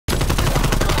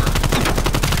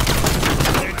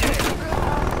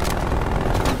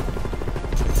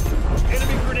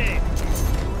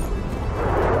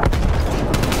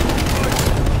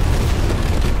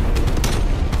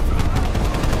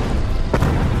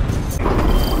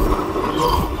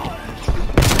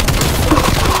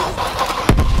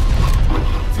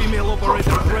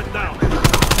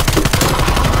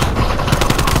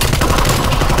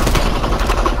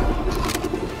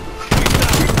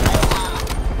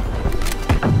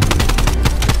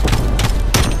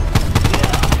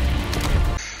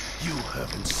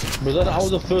Because I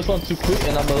was the first one to quit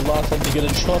and I'm the last one to get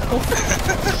a job.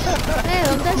 Hey,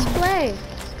 let's play.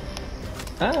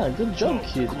 Ah, good job,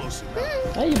 kid.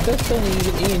 Ah, your best friend is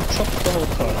eating chocolate the whole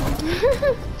time.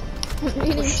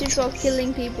 Eating chips while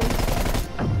killing people.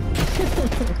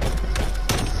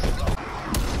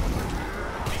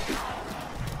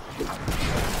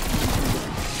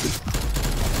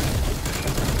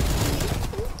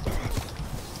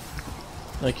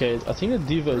 Okay, I think the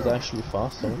Diva is actually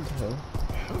faster. What the hell?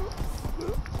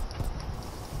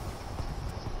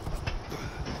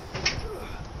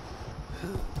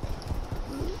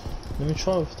 Let me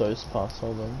try with those parts,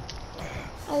 hold on.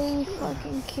 Are you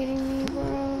fucking kidding me,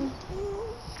 bro?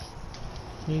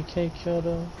 UK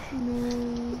Kyoto?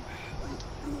 No.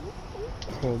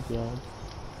 Cold.War.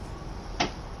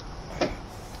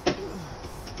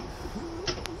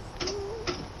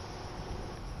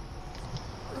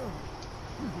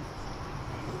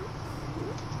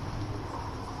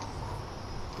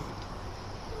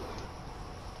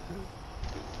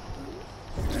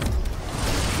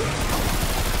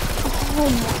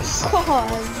 Oh my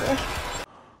god.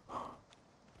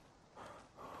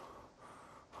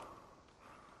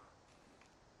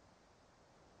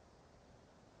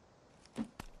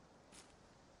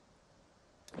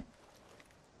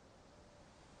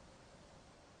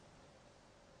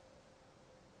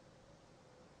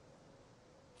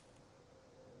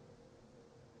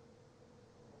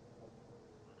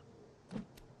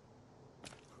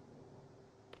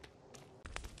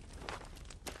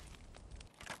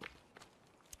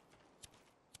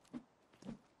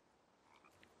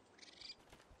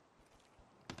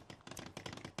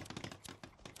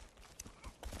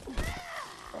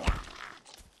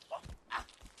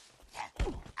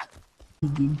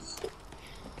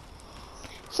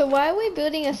 So why are we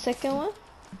building a second one?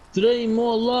 3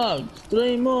 more logs!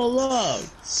 3 more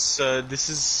logs! So this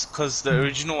is because the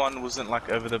original one wasn't like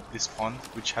over this pond,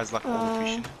 which has like all the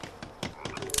fish in it.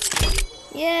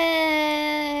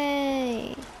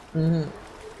 Yay!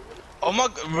 Oh my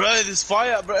god, bro, there's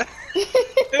fire, bro!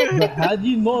 But how do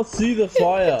you not see the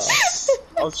fire?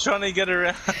 I was trying to get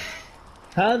around.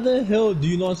 How the hell do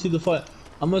you not see the fire?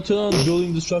 I'm gonna turn on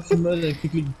building destruction mode and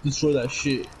quickly destroy that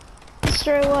shit.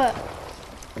 Destroy what?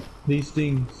 These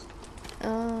things.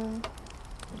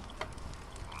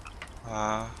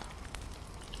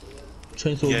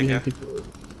 Chainsaw will be hectic.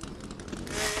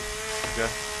 Go.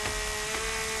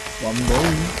 I'm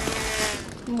going.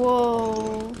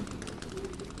 Whoa.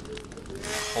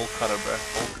 Hole cutter, bro.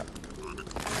 Hole cutter.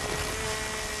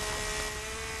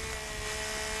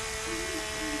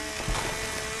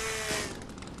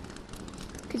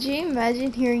 Could you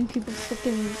imagine hearing people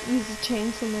fucking use a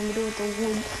chainsaw in the middle of the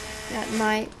woods at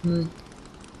night?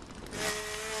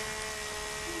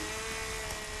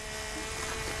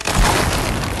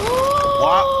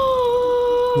 What?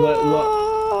 What? What?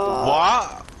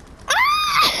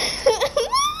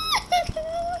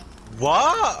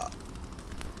 What?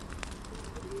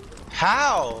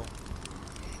 How?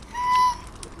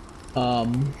 Well,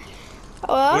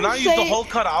 when I used the hole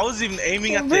cutter, I was even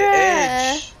aiming at the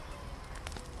edge.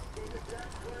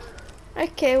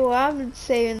 Okay, well I'm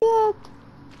saying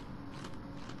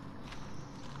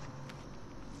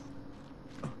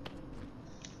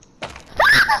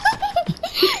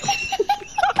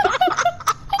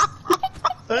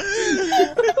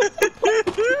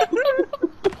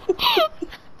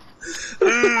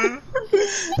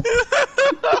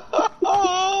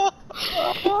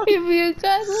if you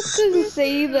guys want to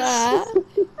see that.